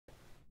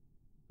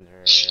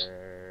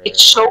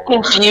It's so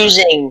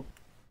confusing.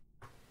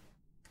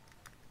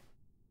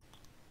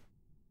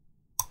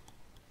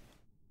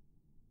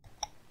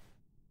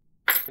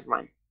 Never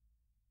mind.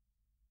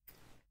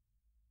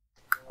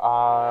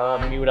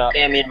 Mute up.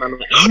 Okay, I made my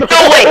mind. No,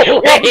 wait!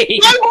 Oh my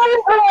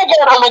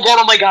god, oh my god,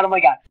 oh my god, oh my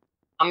god.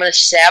 I'm gonna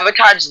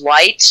sabotage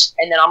lights,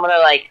 and then I'm gonna,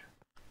 like...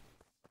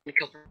 You're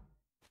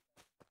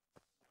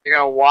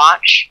gonna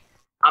watch.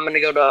 I'm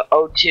gonna go to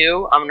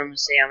O2. I'm gonna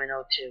say I'm in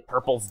O2.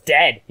 Purple's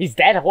dead. He's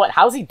dead? What?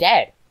 How's he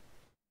dead?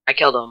 I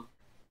killed him.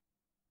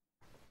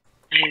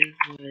 I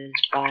was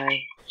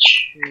by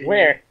tree.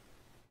 Where?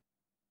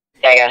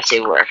 Yeah, I gotta say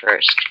where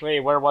first.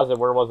 Wait, where was it?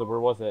 Where was it? Where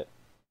was it?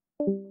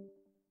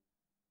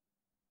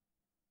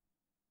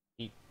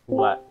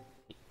 What?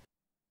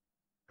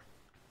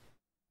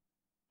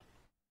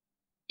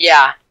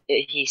 Yeah,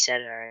 he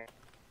said it alright.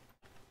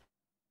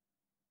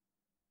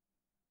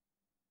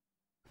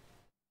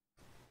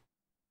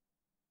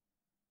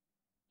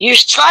 You're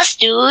sus,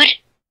 dude!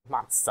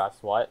 Not sus,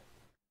 what?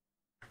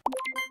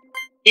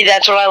 See,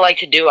 that's what I like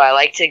to do. I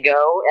like to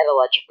go at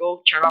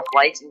electrical, turn off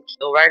lights, and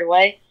kill right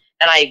away.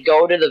 And I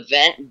go to the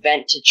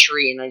vent to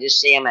tree, and I just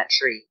say I'm at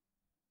tree.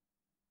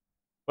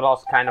 But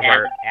also kind of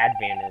our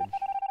advantage.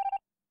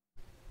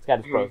 It's got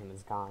its pros and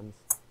its cons.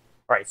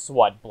 Alright, so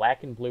what?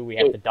 Black and blue we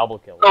have to double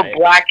kill, right? Oh,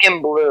 black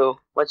and blue.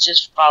 Let's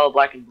just follow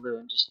black and blue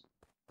and just...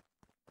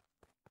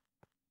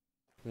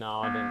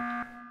 No, I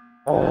didn't.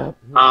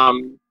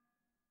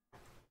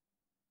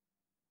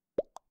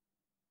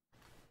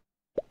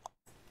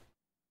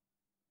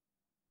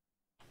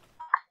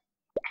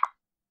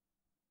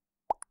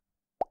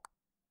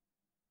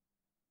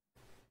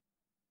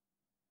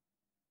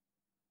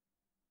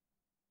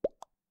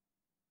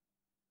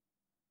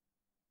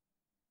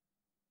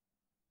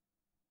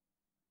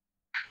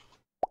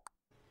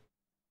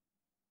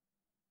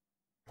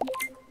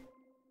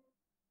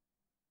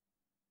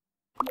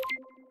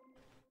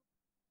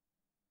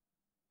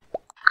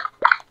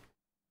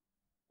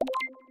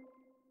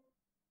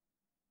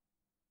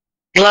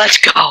 Let's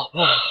go!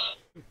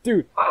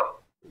 Dude,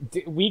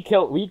 we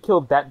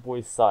killed that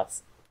boy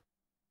sus.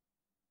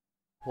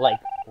 Like,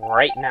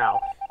 right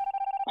now.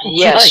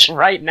 Yes. Like,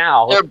 right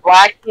now. They're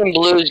black and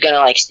blue's gonna,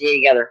 like, stay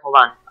together. Hold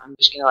on. I'm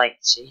just gonna, like,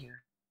 see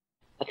here.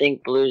 I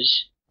think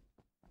blue's...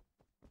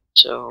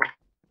 So...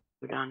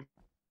 We're done.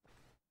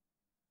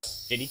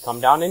 Did he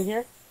come down in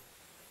here?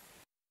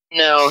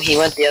 No, he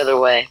went the other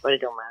way, but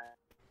it don't matter.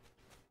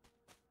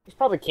 He's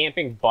probably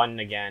camping Bun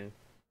again.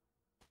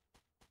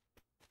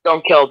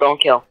 Don't kill, don't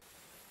kill.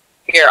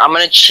 Here, I'm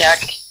gonna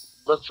check.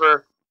 Look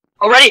for...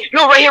 Oh, ready!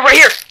 No, right here, right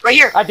here! Right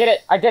here! I did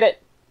it! I did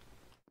it!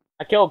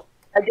 I killed.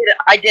 I did it,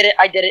 I did it,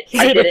 I did it,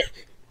 I did it.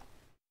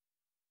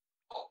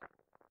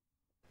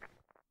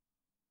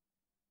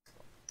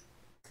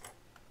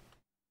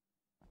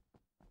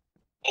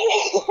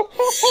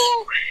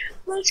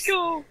 Let's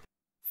go!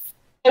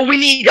 Oh, we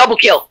need a double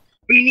kill!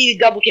 We need a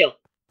double kill!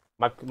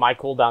 My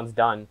cooldown's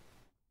done.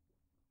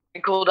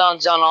 And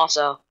cooldown's done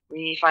also. We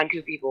need to find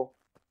 2 people.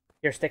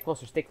 Here, stay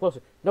closer, stay closer.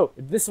 No,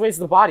 this way's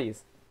the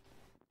bodies.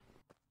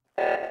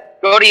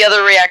 Go to the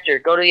other reactor,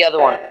 go to the other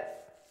one.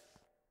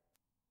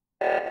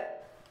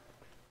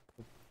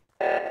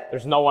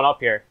 There's no one up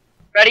here.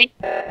 Ready?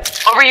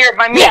 Over here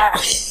by me! Yeah!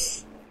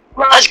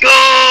 Let's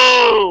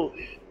go!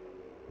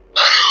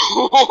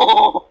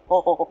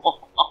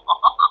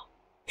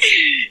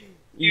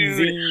 Dude,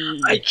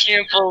 Easy. I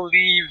can't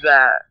believe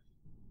that.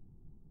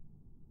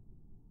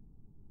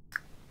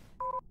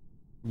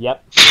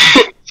 Yep.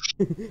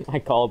 I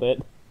called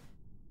it.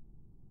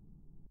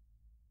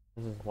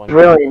 This is one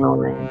Really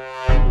annoying.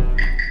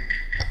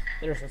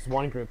 There's this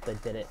one group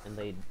that did it, and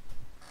they...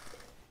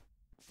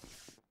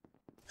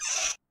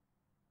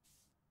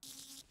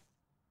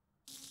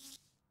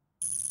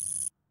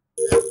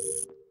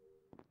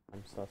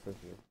 I'm sus of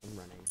you. I'm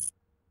running.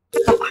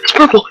 It's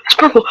purple! It's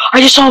purple!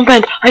 I just saw him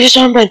bend! I just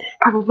saw him bend!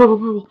 Purple,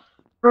 purple,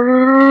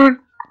 purple!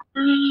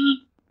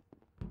 Run!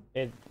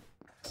 It...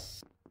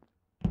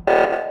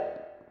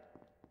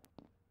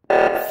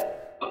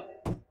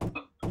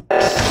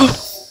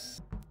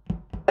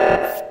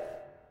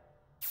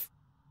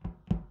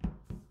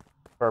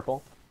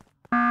 Purple?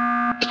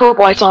 It's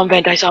purple! I saw him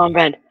bend! I saw him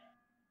bend!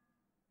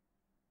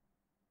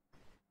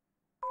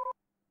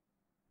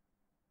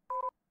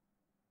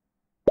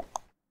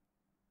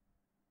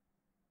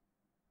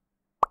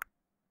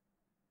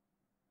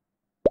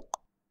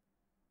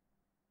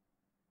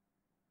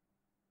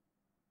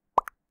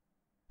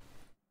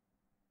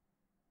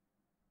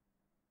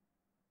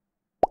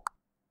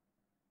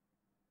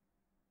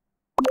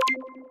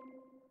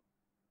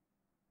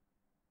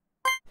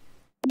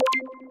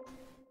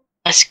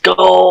 Let's go!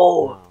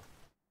 Oh.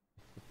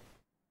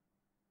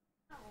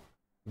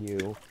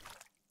 You.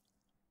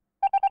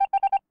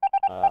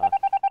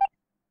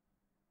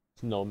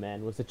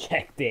 Snowman was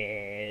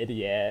ejected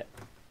yet.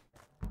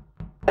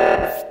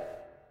 Oh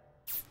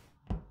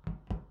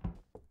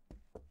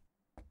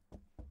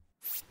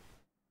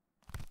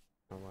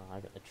well,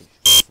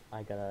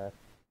 I gotta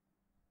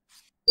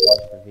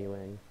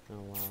revealing. Oh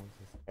wow,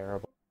 this is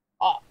terrible.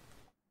 Oh,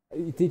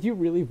 Did you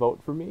really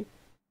vote for me?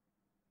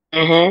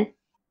 Mm-hmm.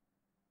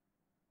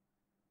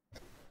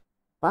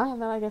 Fine,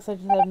 then I guess I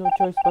just have no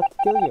choice but to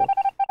kill you.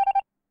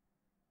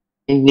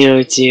 No,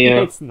 it's you.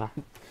 No, it's not.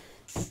 You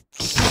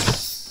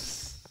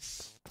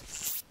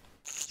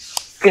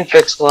can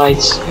fix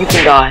lights. You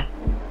can die.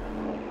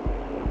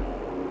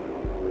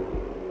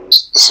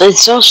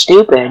 It's so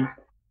stupid.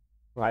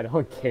 I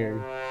don't care.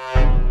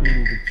 You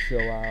need to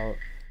chill out.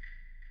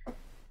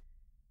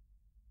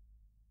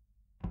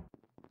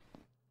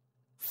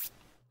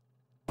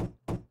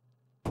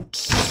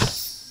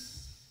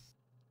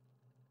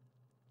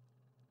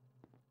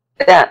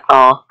 That,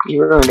 oh,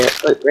 you ruined it.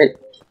 But right.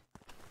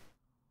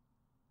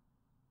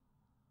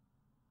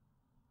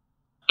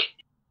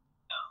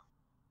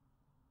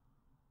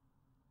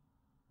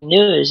 I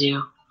knew it was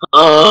you.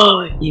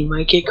 Oh, you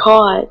might get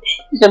caught.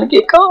 He's gonna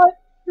get caught.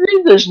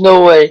 There's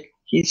no way.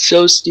 He's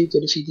so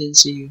stupid if he didn't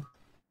see you.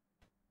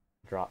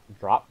 Drop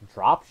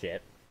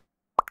shit.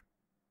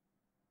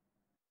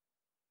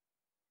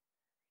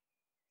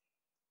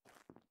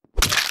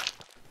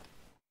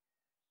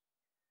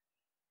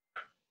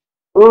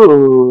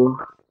 Ooh.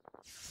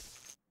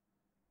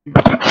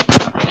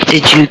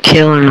 Did you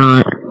kill or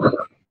not?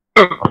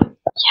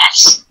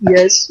 Yes.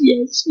 Yes,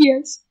 yes,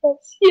 yes,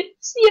 yes,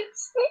 yes,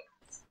 yes.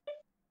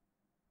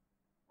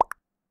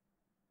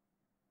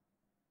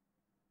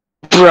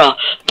 Bruh,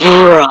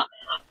 bruh,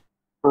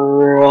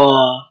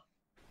 bruh.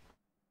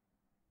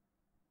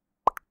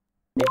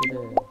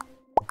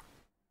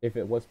 If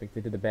it was Mick,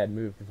 they did a bad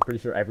move. I'm pretty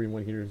sure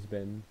everyone here has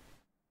been.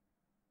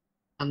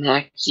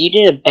 Max, you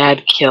did a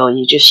bad kill.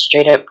 You just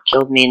straight up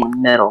killed me in the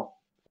middle.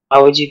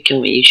 Why would you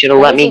kill me? You should have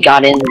let me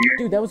got in there.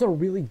 Dude, that was a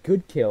really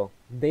good kill.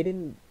 They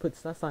didn't put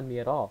sus on me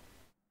at all.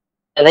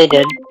 Yeah, they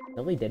did.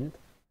 No, they didn't.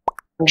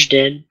 Orange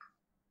did.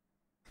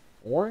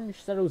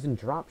 Orange said it was in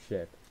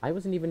dropship. I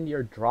wasn't even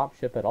near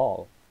dropship at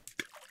all.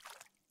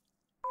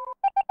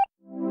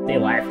 They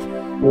left.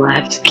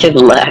 Left. Kid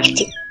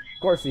left. Of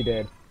course he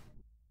did.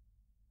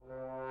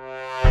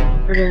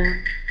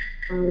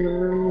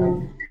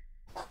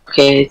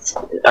 Okay, it's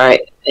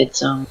alright.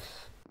 It's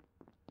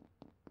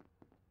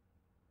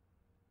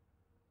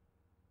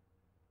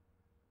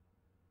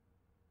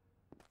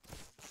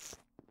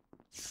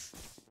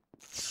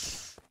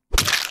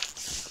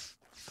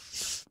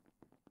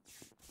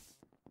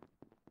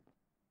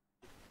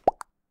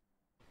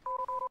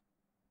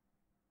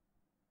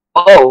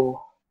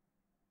Oh.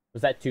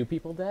 Was that 2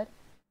 people dead?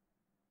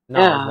 No,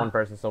 Yeah. it was 1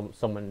 person, so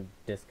someone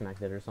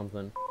disconnected or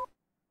something.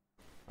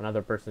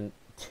 Another person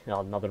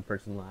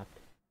left.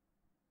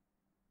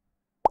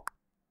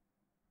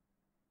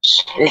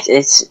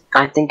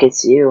 I think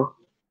it's you.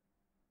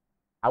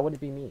 How would it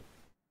be me?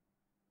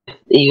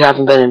 You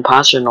haven't been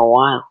imposter in a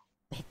while.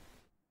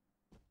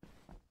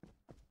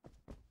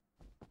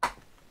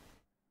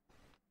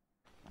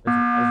 Is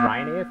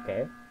Ryan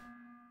AFK?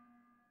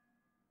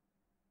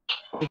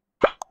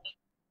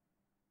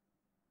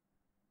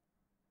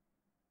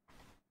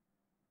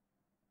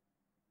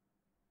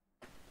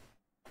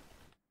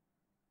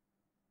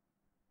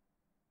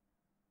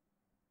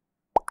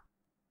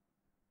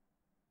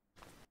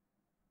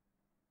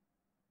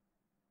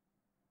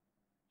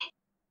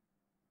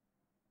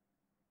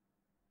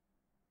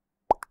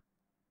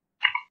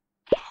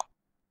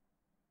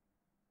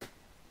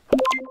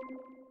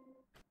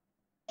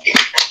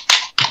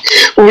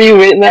 Were you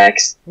with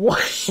Max? What?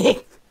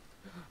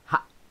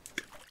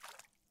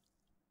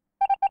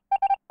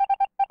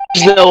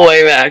 There's no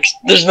way, Max.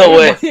 There's no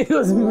way. It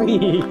was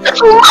me. I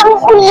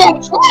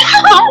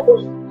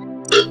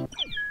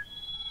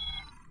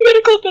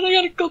gotta clip it. I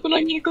gotta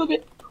clip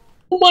it.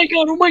 Oh my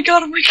god. Oh my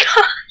god. Oh my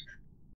god.